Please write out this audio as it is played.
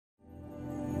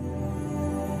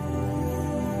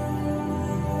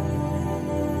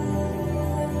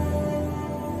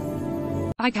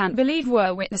"I can't believe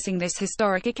we're witnessing this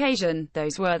historic occasion."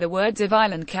 Those were the words of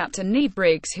Ireland captain Niamh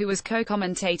Briggs, who was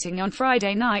co-commentating on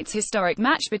Friday night's historic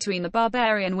match between the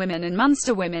Barbarian women and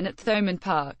Munster women at Thomond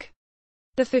Park.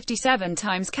 The 57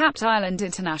 times capped Ireland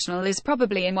international is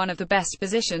probably in one of the best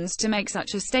positions to make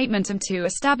such a statement and to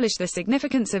establish the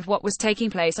significance of what was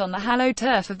taking place on the hallowed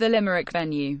turf of the Limerick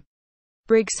venue.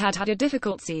 Briggs had a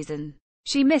difficult season.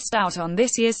 She missed out on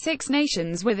this year's Six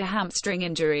Nations with a hamstring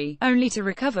injury, only to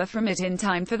recover from it in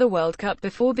time for the World Cup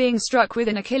before being struck with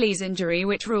an Achilles injury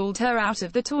which ruled her out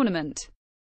of the tournament.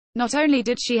 Not only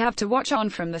did she have to watch on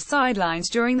from the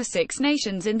sidelines during the Six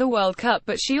Nations in the World Cup,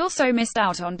 but she also missed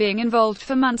out on being involved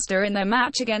for Munster in their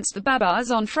match against the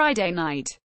Babas on Friday night.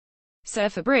 So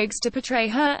for Briggs to portray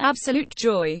her absolute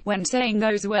joy when saying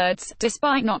those words,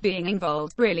 despite not being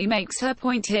involved, really makes her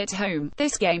point hit home.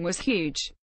 This game was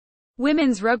huge.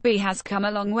 Women's rugby has come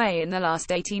a long way in the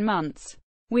last 18 months.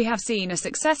 We have seen a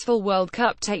successful World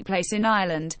Cup take place in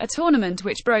Ireland, a tournament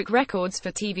which broke records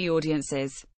for TV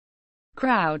audiences.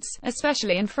 Crowds,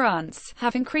 especially in France,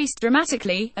 have increased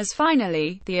dramatically, as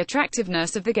finally, the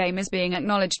attractiveness of the game is being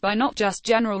acknowledged by not just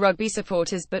general rugby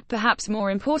supporters but perhaps more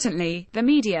importantly, the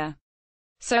media.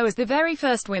 So as the very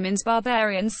first women's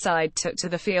Barbarians side took to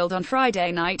the field on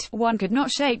Friday night, one could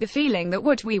not shake the feeling that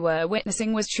what we were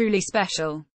witnessing was truly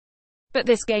special. But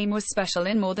this game was special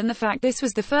in more than the fact this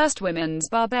was the first women's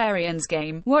Barbarians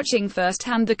game. Watching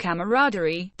firsthand the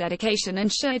camaraderie, dedication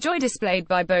and sheer joy displayed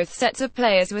by both sets of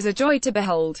players was a joy to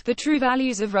behold, the true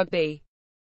values of rugby.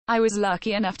 I was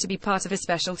lucky enough to be part of a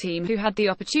special team who had the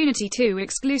opportunity to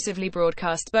exclusively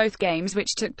broadcast both games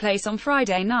which took place on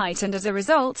Friday night, and as a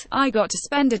result, I got to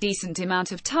spend a decent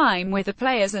amount of time with the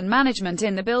players and management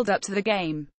in the build-up to the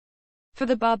game. For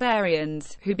the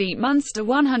Barbarians, who beat Munster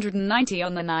 190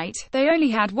 on the night, they only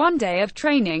had one day of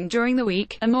training during the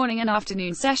week, a morning and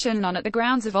afternoon session on at the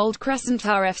grounds of Old Crescent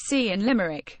RFC in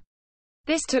Limerick.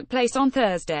 This took place on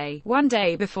Thursday, one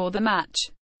day before the match.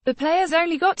 The players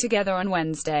only got together on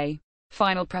Wednesday.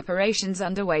 Final preparations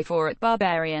underway for at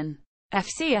Barbarian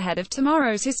FC ahead of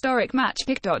tomorrow's historic match.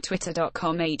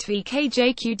 pic.twitter.com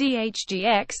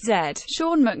 8VKJQDHGXZ,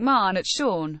 Sean McMahon at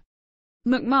Sean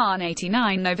McMahon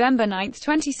 89 November 9,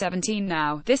 2017.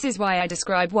 Now, this is why I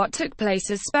describe what took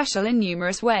place as special in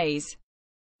numerous ways.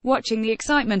 Watching the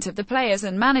excitement of the players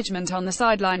and management on the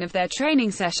sideline of their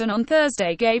training session on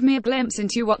Thursday gave me a glimpse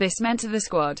into what this meant to the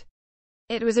squad.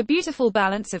 It was a beautiful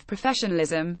balance of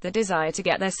professionalism, the desire to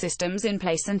get their systems in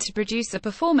place and to produce a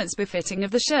performance befitting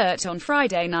of the shirt on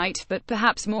Friday night, but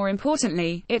perhaps more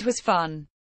importantly, it was fun.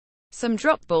 Some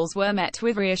dropped balls were met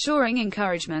with reassuring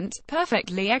encouragement,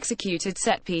 perfectly executed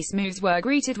set-piece moves were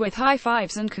greeted with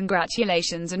high-fives and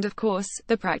congratulations, and of course,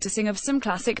 the practicing of some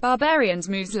classic Barbarians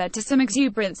moves led to some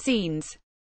exuberant scenes.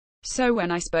 So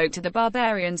when I spoke to the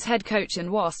Barbarians head coach and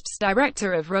Wasps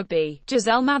director of rugby,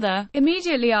 Giselle Mather,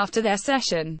 immediately after their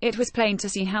session, it was plain to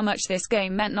see how much this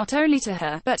game meant not only to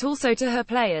her, but also to her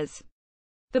players.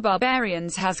 The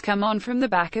Barbarians has come on from the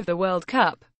back of the World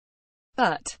Cup.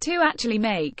 But, to actually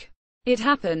make it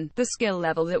happened, the skill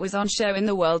level that was on show in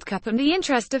the World Cup and the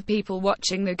interest of people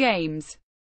watching the games.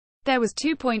 There was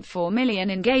 2.4 million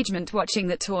engagement watching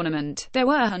the tournament. There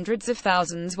were hundreds of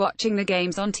thousands watching the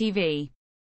games on TV.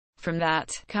 From that,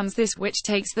 comes this, which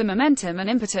takes the momentum and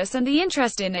impetus, and the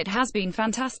interest in it has been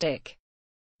fantastic.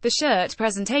 The shirt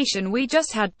presentation we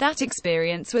just had, that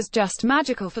experience was just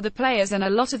magical for the players and a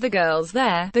lot of the girls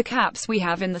there. The caps we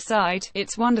have in the side,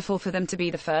 it's wonderful for them to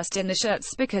be the first in the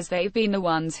shirts because they've been the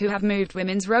ones who have moved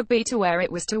women's rugby to where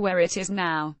it was to where it is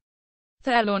now.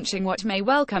 They're launching what may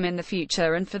well come in the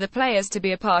future, and for the players to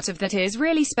be a part of that is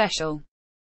really special.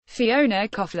 Fiona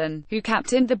Coughlin, who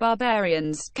captained the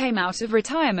Barbarians, came out of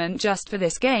retirement just for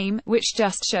this game, which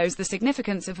just shows the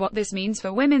significance of what this means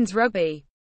for women's rugby.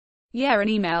 Yeah, an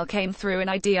email came through and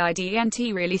I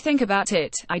didn't really think about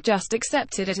it, I just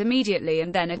accepted it immediately,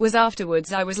 and then it was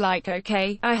afterwards I was like,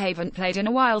 okay, I haven't played in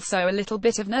a while, so a little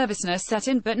bit of nervousness set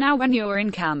in, but now when you're in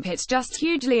camp it's just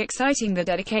hugely exciting. The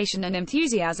dedication and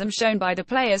enthusiasm shown by the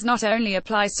players not only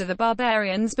applies to the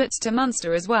Barbarians but to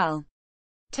Munster as well.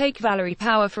 Take Valerie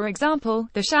Power for example.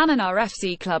 The Shannon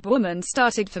RFC club woman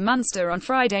started for Munster on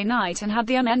Friday night and had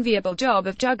the unenviable job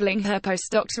of juggling her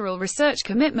postdoctoral research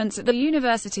commitments at the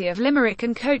University of Limerick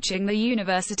and coaching the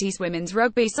university's women's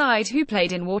rugby side, who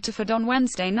played in Waterford on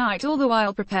Wednesday night, all the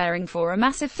while preparing for a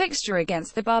massive fixture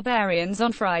against the Barbarians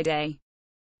on Friday.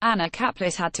 Anna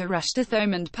Kaplis had to rush to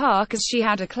Thomond Park as she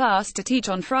had a class to teach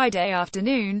on Friday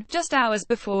afternoon, just hours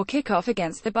before kick-off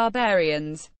against the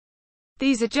Barbarians.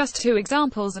 These are just two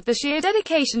examples of the sheer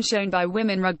dedication shown by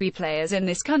women rugby players in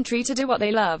this country to do what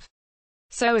they love.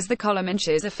 So as the column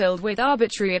inches are filled with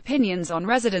arbitrary opinions on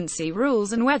residency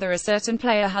rules and whether a certain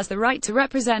player has the right to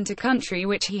represent a country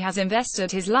which he has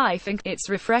invested his life in, it's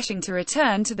refreshing to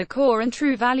return to the core and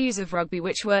true values of rugby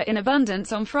which were in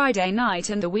abundance on Friday night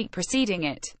and the week preceding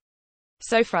it.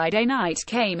 So Friday night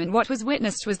came and what was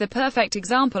witnessed was the perfect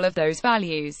example of those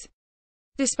values.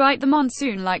 Despite the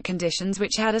monsoon-like conditions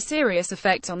which had a serious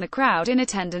effect on the crowd in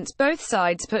attendance, both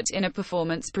sides put in a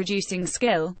performance-producing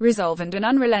skill, resolve and an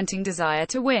unrelenting desire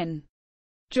to win.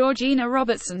 Georgina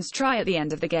Robertson's try at the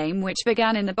end of the game, which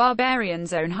began in the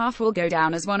Barbarians' own half, will go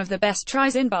down as one of the best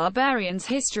tries in Barbarians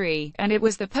history, and it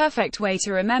was the perfect way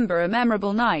to remember a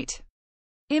memorable night.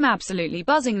 I'm absolutely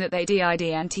buzzing that they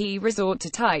didn't resort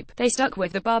to type, they stuck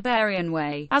with the Barbarian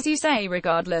way, as you say,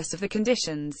 regardless of the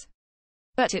conditions.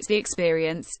 But it's the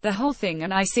experience, the whole thing,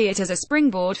 and I see it as a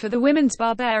springboard for the women's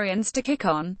Barbarians to kick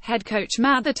on, head coach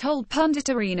Mather told Pundit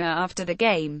Arena after the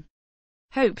game.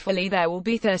 Hopefully there will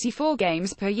be 34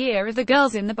 games per year of the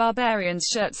girls in the Barbarians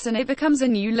shirts and it becomes a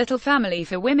new little family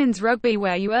for women's rugby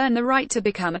where you earn the right to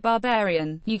become a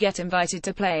Barbarian, you get invited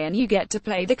to play and you get to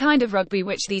play the kind of rugby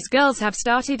which these girls have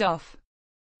started off.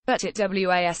 But it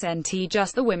wasn't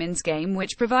just the women's game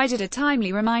which provided a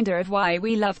timely reminder of why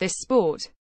we love this sport.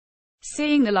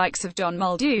 Seeing the likes of John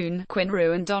Muldoon, Quinn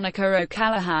Rue and Donica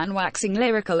O'Callaghan waxing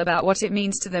lyrical about what it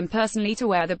means to them personally to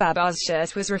wear the Babas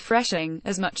shirt was refreshing,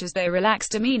 as much as their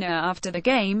relaxed demeanor after the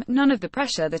game, none of the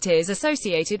pressure that is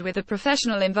associated with a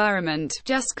professional environment,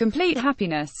 just complete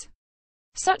happiness.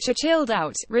 Such a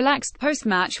chilled-out, relaxed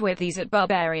post-match with these at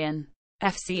Barbarian.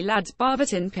 FC Lads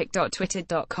Barberton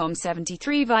pic.twitter.com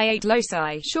 73/8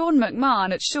 Loci, Sean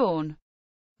McMahon at Sean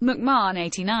McMahon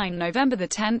 89 November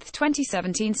 10,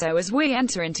 2017. So as we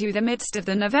enter into the midst of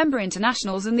the November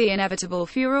internationals and the inevitable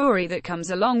furore that comes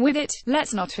along with it,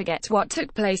 let's not forget what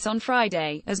took place on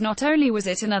Friday, as not only was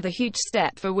it another huge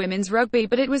step for women's rugby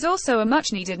but it was also a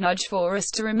much needed nudge for us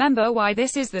to remember why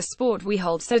this is the sport we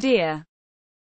hold so dear.